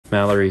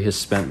Mallory has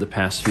spent the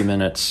past few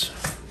minutes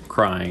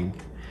crying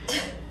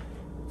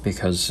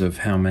because of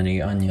how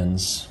many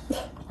onions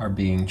are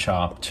being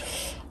chopped.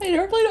 I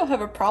normally don't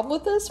have a problem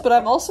with this, but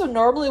I'm also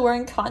normally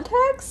wearing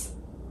contacts.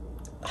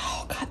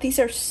 Oh god, these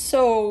are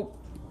so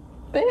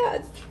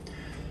bad.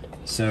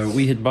 So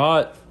we had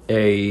bought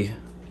a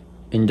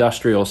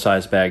industrial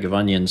size bag of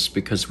onions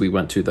because we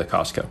went to the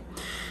Costco.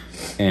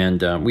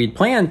 And we'd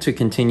planned to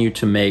continue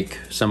to make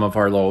some of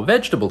our little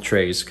vegetable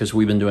trays because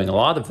we've been doing a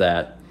lot of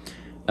that.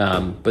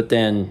 But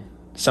then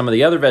some of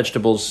the other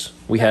vegetables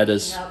we had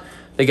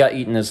they got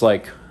eaten as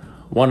like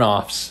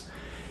one-offs.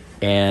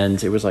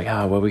 And it was like,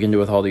 what are we going to do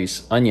with all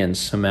these onions?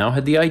 So Mal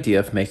had the idea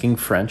of making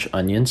French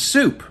onion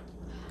soup.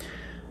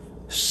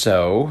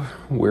 So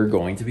we're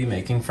going to be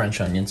making French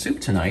onion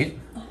soup tonight.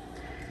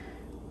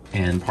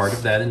 And part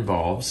of that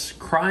involves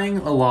crying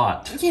a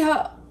lot.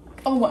 Yeah.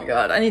 Oh my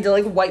god, I need to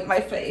like wipe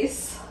my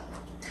face.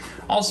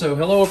 Also,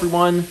 hello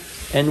everyone,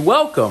 and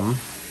welcome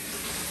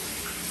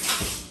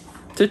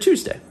to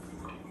Tuesday.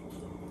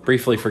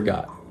 Briefly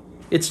forgot.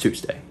 It's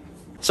Tuesday.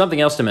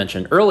 Something else to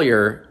mention.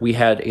 Earlier, we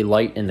had a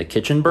light in the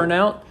kitchen burn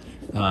out.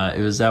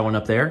 It was that one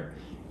up there.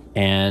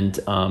 And,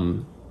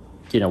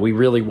 we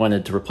really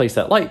wanted to replace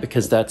that light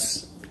because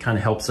that's kind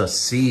of helps us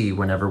see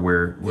whenever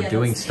we're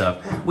doing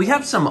stuff. We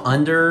have some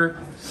under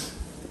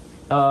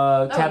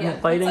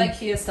cabinet lighting. It's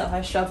IKEA stuff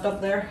I shoved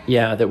up there.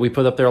 Yeah, that we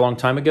put up there a long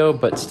time ago,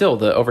 but still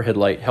the overhead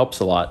light helps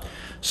a lot.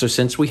 So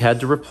since we had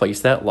to replace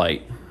that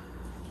light,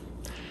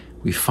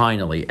 we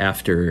finally,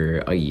 after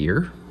a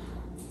year,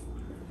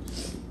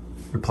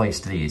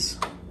 replaced these.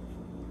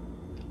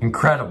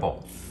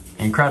 Incredible.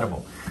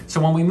 Incredible. So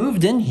when we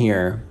moved in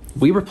here,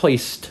 we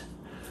replaced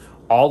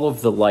all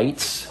of the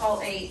lights. All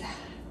 8.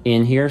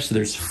 In here. So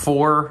there's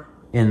 4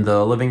 in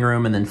the living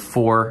room and then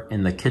 4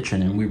 in the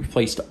kitchen. And we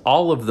replaced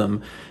all of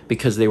them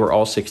because they were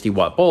all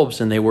 60-watt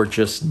bulbs and they were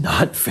just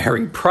not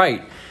very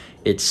bright.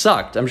 It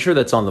sucked. I'm sure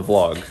that's on the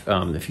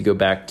vlog if you go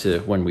back to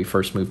when we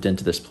first moved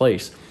into this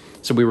place.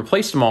 So we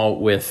replaced them all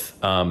with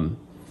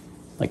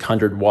like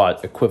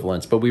 100-watt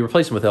equivalents, but we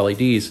replaced them with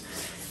LEDs.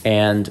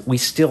 And we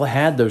still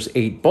had those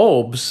 8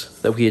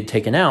 bulbs that we had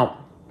taken out.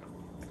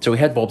 So we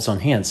had bulbs on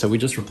hand. So we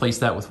just replaced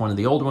that with one of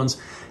the old ones.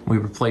 We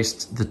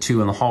replaced the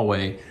 2 in the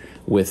hallway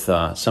with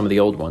some of the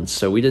old ones.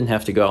 So we didn't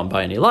have to go out and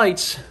buy any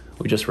lights.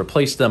 We just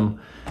replaced them.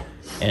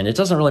 And it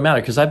doesn't really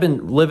matter because I've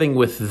been living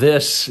with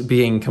this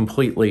being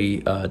completely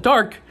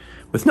dark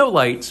with no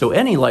light. So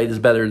any light is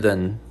better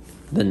than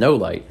no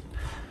light.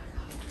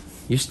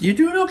 You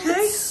doing okay?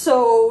 It's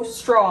so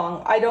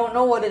strong. I don't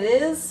know what it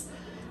is.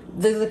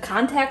 The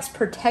contacts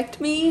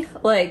protect me.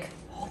 Like,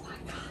 oh my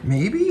god.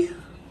 Maybe?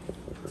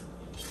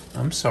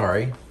 I'm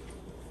sorry.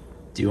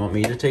 Do you want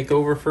me to take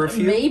over for a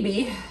few?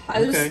 Maybe.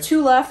 There's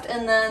 2 left,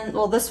 and then,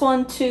 well, this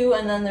one, 2,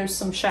 and then there's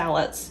some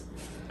shallots.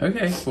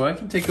 Okay, well, I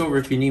can take over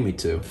if you need me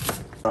to.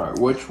 All right,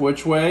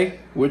 which way?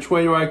 Which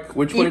way do I?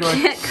 You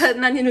can't cut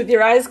an onion with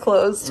your eyes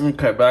closed.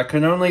 Okay, but I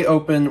can only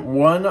open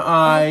one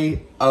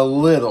eye a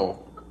little.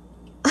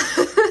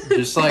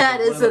 Just like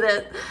bad, isn't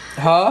it?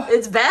 Huh?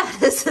 It's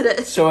bad, isn't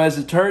it? So as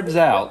it turns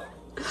out,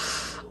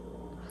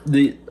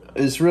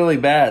 it's really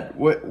bad.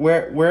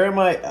 Where am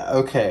I?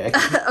 Okay.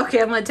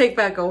 Okay, I'm gonna take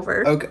back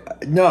over. Okay.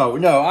 No.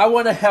 I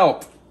want to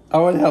help.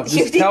 Just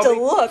you need to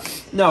look.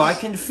 No, I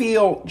can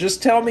feel.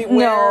 Just tell me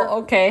where. No,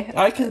 okay.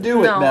 I can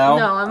do it now.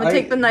 No, I'm gonna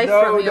take the knife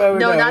from you.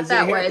 No, not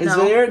that way. Is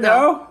it here?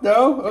 No.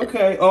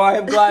 Okay. Oh, I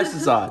have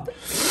glasses on.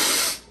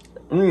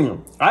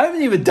 I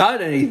haven't even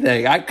done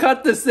anything. I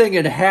cut this thing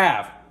in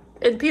half.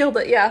 And peeled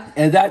it, yeah.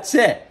 And that's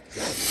it.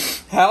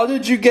 How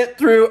did you get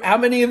through? How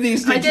many of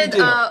these did you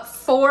do? I did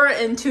 4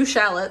 and 2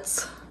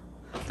 shallots.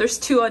 There's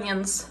 2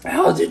 onions.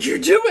 How did you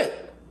do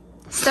it?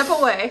 Step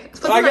away.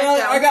 Put the knife down.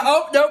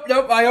 Oh,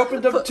 nope. I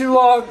opened up too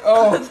long.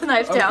 Oh. Put the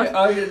knife down.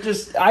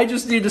 I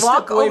just need to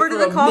walk step away over for to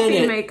the a coffee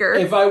minute. maker.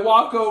 If I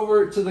walk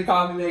over to the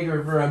coffee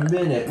maker for a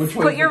minute, which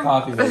way is the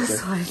coffee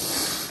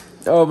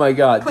maker? Oh my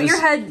god. Put your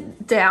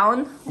head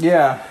down.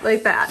 Yeah.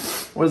 Like that.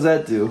 What does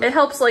that do? It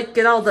helps like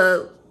get all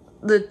the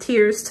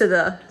tears to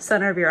the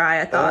center of your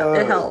eye. I thought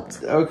it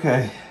helped.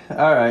 Okay.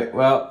 All right.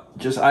 Well,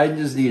 I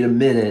just need a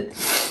minute.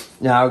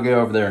 Now I'll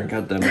go over there and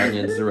cut them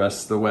onions the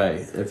rest of the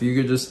way. If you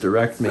could just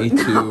direct me to.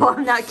 No,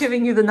 I'm not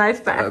giving you the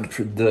knife back.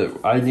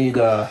 I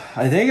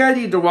think I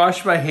need to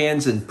wash my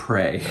hands and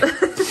pray.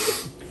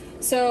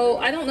 So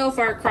I don't know if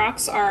our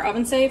crocks are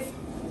oven safe.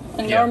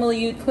 And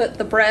normally you'd put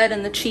the bread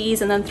and the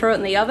cheese and then throw it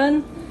in the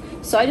oven.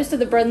 So I just did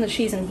the bread and the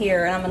cheese in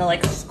here, and I'm gonna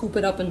like scoop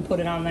it up and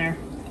put it on there.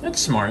 That's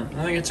smart.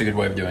 I think it's a good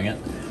way of doing it.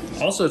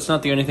 Also, it's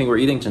not the only thing we're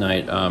eating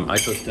tonight. I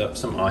cooked up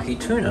some ahi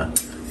tuna.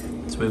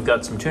 So we've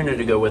got some tuna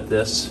to go with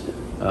this.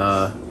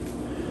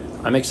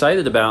 I'm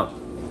excited about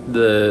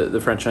the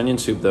French onion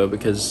soup though,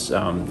 because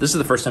this is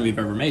the first time you've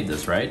ever made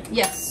this, right?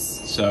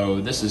 Yes.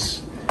 So this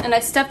is... And I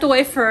stepped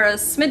away for a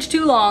smidge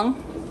too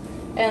long,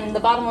 and the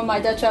bottom of my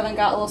Dutch oven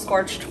got a little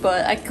scorched,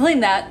 but I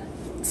cleaned that,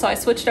 so I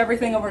switched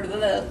everything over to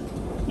the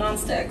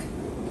nonstick.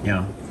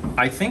 Yeah.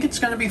 I think it's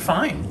going to be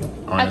fine,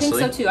 honestly. I think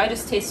so too. I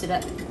just tasted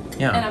it.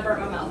 Yeah. And I burnt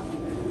my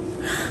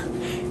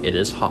mouth. It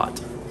is hot.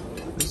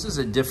 This This is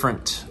a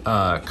different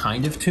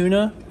kind of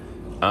tuna.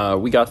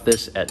 We got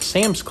this at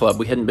Sam's Club.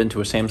 We hadn't been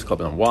to a Sam's Club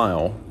in a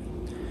while,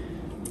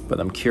 but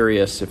I'm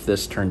curious if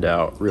this turned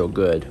out real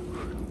good.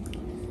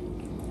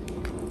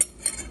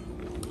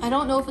 I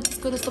don't know if it's as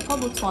good as the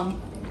Publix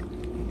one.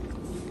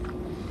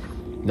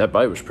 That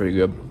bite was pretty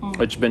good.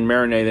 It's been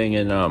marinating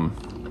in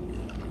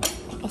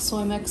A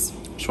soy mix.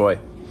 soy.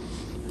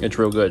 It's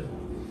real good.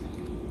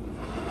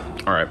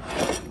 All right,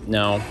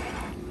 now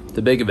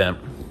the big event,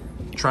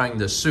 trying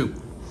this soup.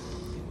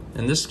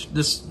 And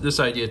this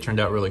idea turned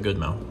out really good,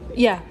 Mel.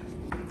 Yeah.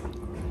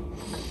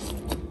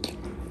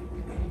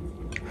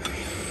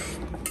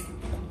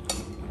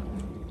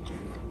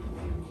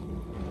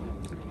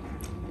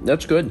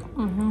 That's good.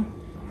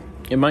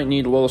 It might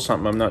need a little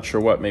something. I'm not sure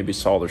what. Maybe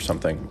salt or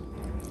something.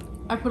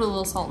 I put a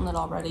little salt in it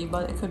already,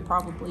 but it could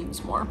probably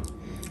use more.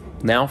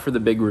 Now for the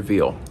big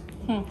reveal.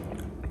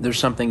 There's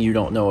something you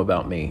don't know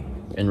about me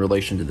in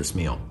relation to this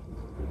meal.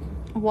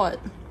 What?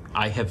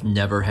 I have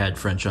never had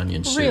French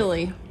onion soup.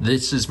 Really?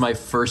 This is my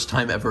first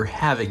time ever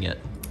having it.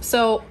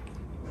 So,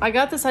 I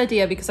got this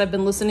idea because I've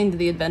been listening to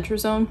the Adventure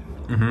Zone.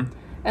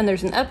 And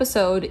there's an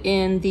episode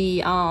in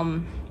the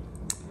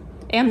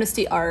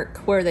Amnesty arc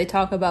where they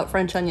talk about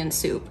French onion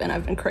soup, and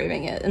I've been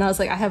craving it. And I was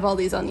like, I have all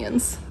these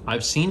onions.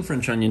 I've seen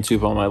French onion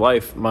soup all my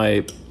life.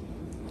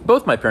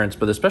 Both my parents,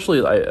 but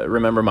especially I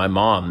remember my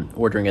mom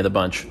ordering it a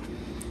bunch.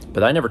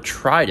 But I never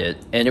tried it,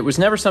 and it was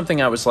never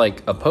something I was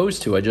like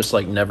opposed to. I just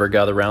like never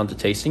got around to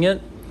tasting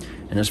it.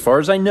 And as far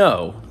as I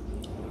know,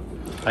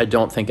 I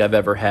don't think I've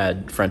ever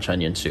had French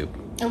onion soup.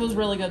 It was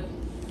really good.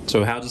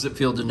 So how does it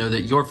feel to know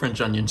that your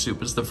French onion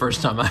soup is the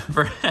first time I've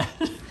ever had?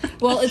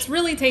 Well, it's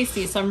really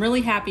tasty, so I'm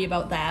really happy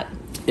about that.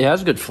 It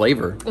has good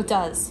flavor. It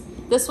does.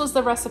 This was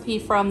the recipe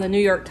from the New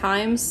York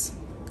Times,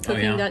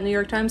 Cooking.New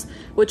York Times,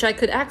 which I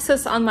could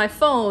access on my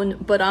phone,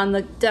 but on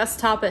the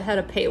desktop it had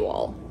a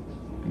paywall.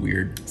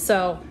 Weird.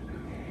 So.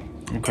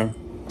 Okay.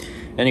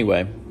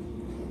 Anyway,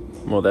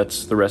 well,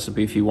 that's the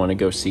recipe if you want to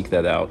go seek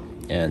that out.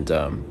 And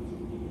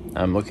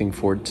I'm looking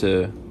forward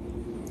to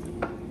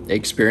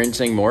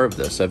experiencing more of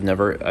this.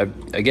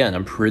 Again,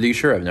 I'm pretty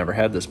sure I've never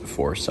had this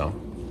before, so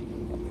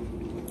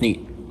neat.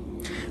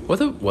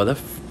 What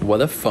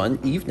a fun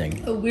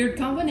evening. A weird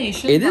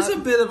combination. It is a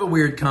bit of a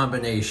weird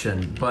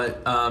combination,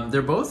 but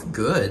they're both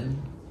good.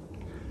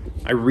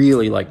 I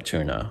really like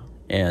tuna,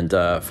 and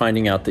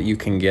finding out that you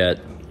can get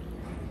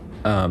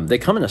they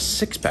come in a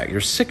 6-pack.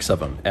 There's 6 of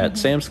them at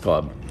Sam's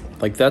Club.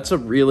 Like, that's a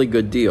really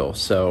good deal.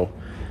 So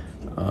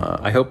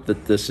I hope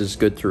that this is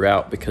good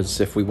throughout, because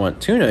if we want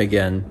tuna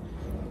again,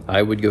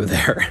 I would go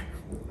there.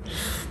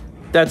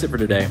 That's it for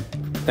today.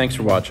 Thanks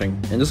for watching.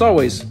 And as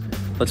always,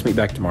 let's meet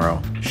back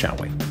tomorrow, shall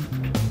we?